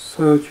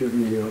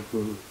surgery of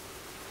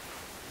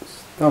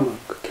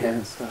stomach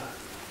cancer.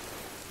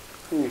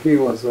 He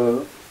was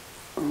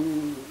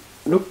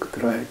looked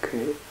like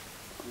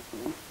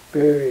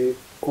very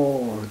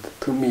old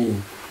to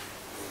me.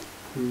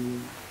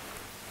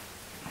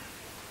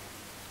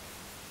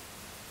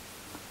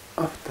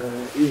 After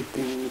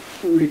eating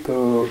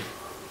little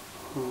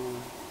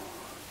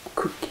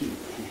cookie,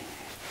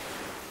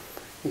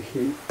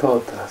 he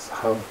taught us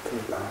how to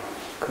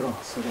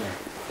cross leg.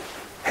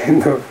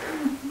 And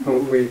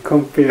we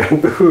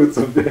compared who's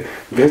the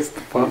best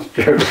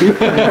posture.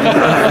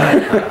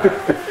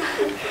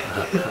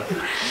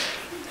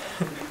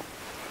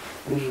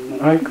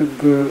 I could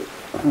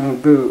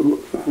do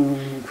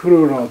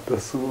full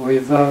lotus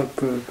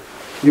without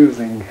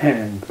using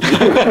hand.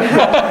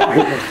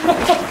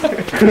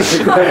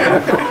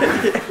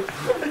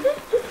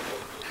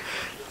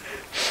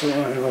 So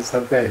I was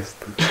the best.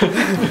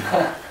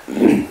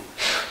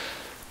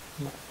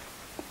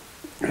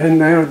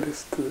 And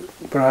eldest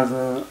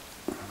brother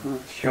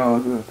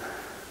showed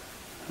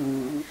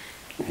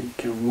he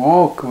can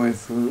walk with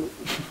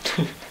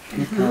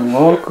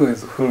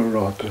full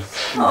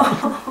lotus.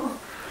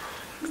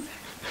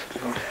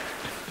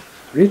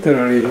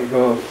 Literally,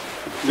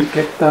 he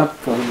get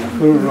up on the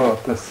full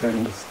lotus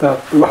and start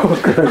to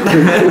walk like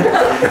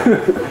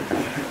this.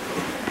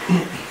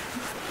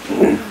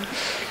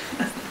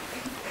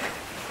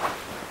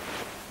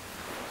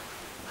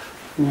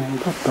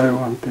 What I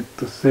wanted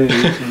to say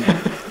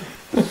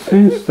is,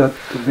 since that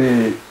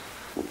today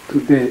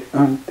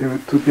until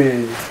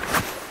today,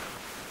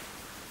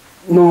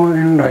 no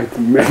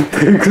enlightenment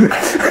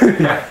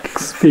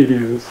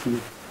experience.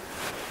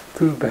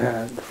 Too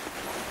bad.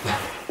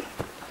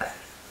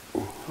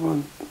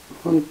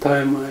 One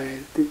time I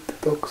did the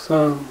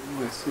Doksan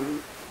with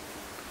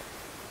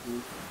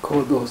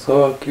Kobun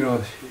Chino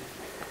Roshi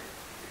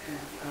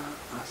and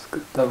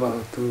asked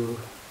about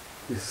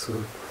this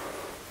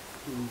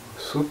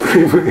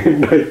supreme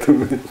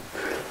enlightenment.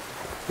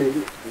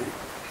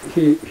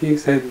 He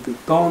said,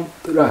 "Don't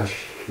rush,"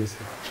 he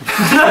said.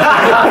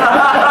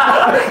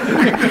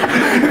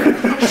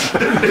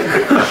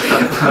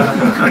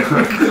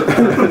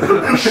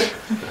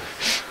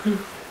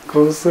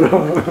 Go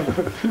slow.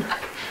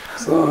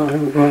 So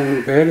I'm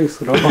going very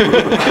slow.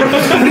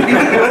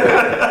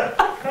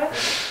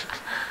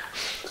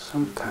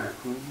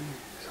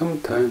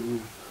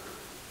 Sometimes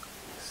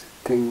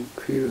sitting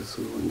feels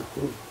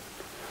wonderful.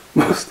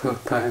 Most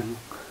of the time,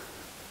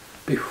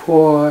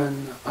 before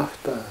and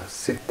after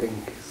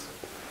sitting is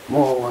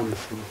more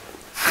wonderful.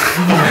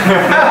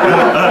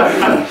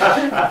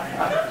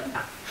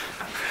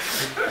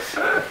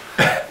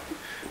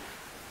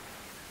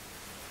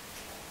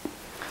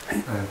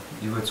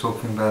 You were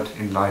talking about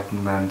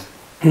enlightenment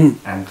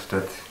and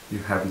that you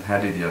haven't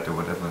had it yet or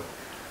whatever.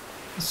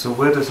 So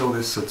where does all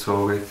this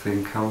satori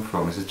thing come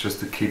from? Is it just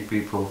to keep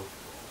people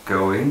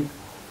going?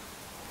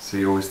 So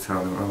you always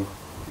tell them, oh,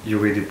 you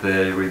read it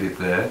there, you read it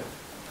there.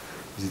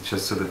 Is it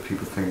just so that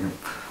people think,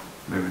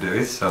 maybe there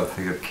is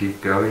something that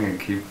keep going and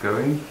keep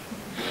going?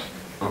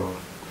 Or,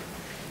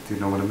 do you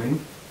know what I mean?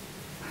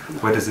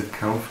 Where does it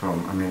come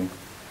from? I mean,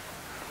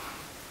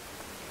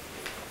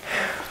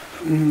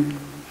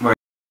 well,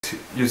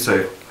 you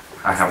say,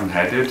 I haven't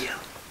had it.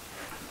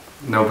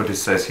 Nobody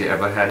says he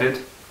ever had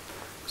it.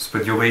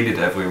 But you read it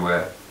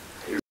everywhere.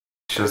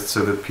 Just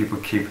so that people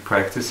keep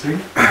practicing?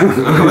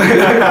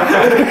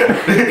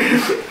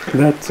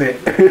 That's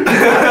it.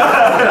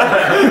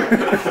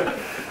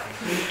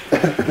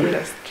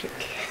 Last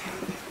trick.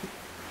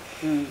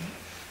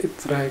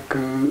 It's like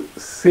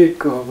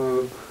sick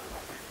of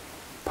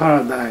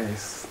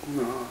paradise,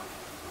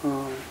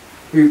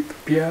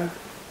 utopia,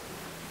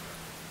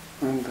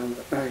 and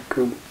like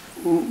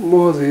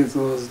Moses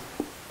was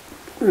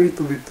a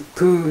little bit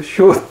too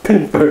short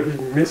tempered,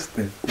 he missed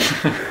it.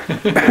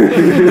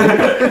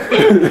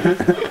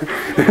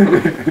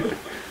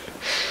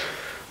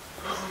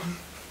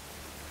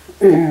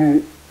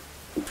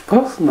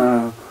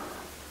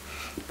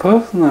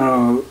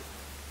 Personal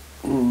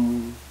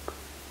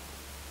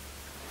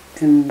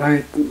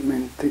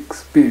enlightenment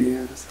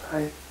experience,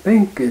 I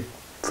think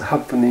it's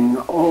happening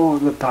all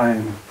the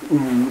time,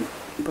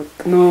 but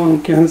no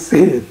one can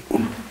see it.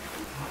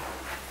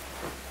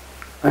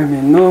 I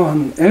mean, no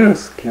one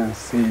else can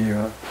see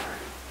your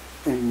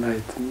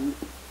enlightenment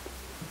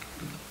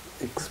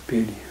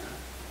experience.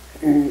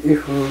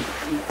 If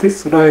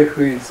this life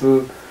is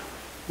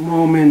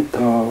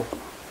momental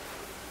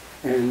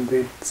and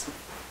it's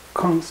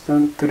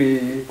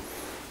constantly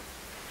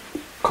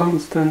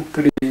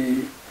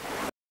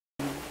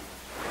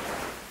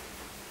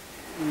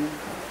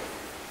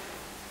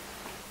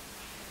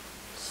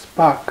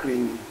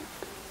sparkling,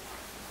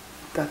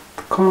 that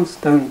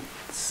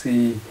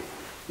constancy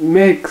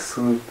makes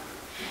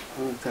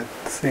that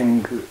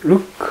thing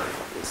look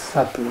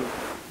subtle,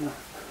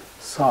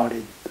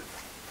 solid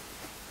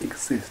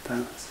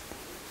existence.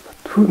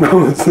 But who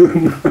knows?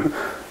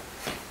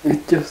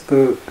 It's just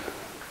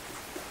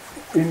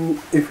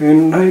if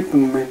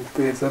enlightenment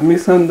is a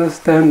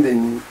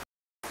misunderstanding,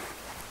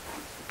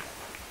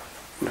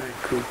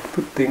 like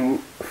putting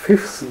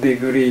fifth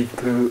degree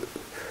to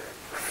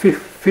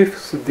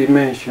fifth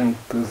dimension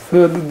to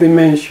third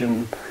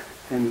dimension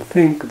and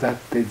think that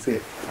is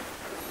it.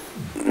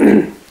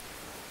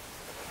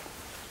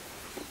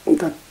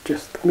 That's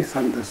just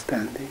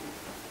misunderstanding.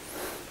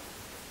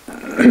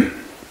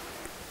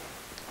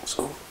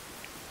 So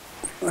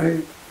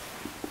I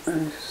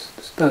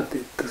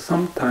started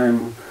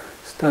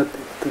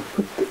to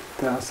put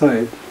it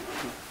aside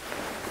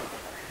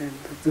and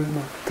do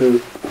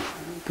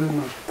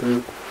not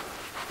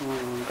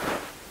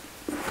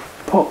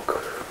poke.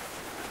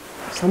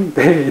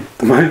 Someday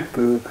it might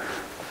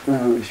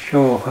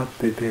show what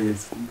it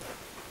is.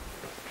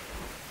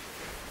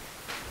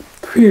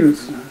 It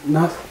feels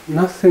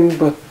nothing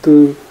but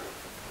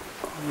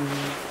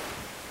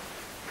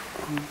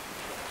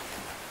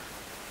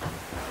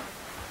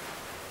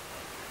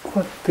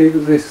what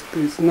exists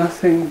is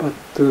nothing but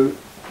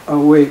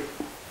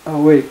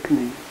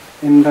awakening,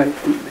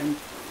 enlightenment,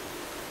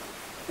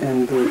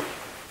 and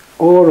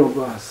all of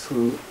us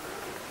who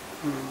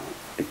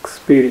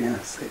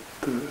experience it,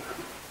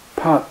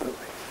 part of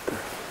it,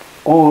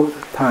 all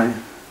the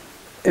time,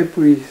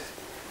 every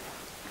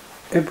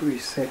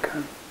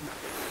second.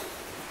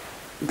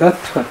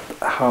 That's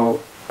how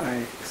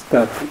I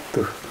started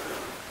to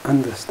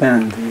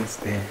understand these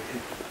days.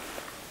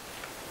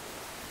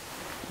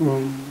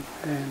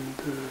 And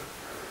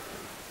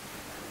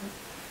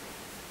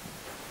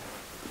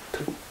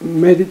to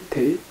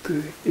meditate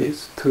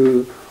is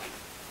to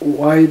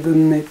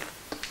widen it,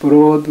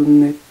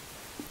 broaden it,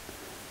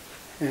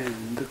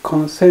 and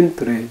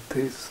concentrate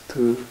is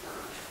to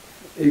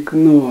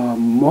ignore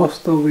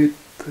most of it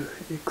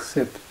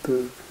except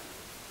a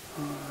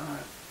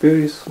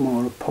very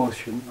small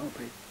portion of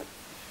it.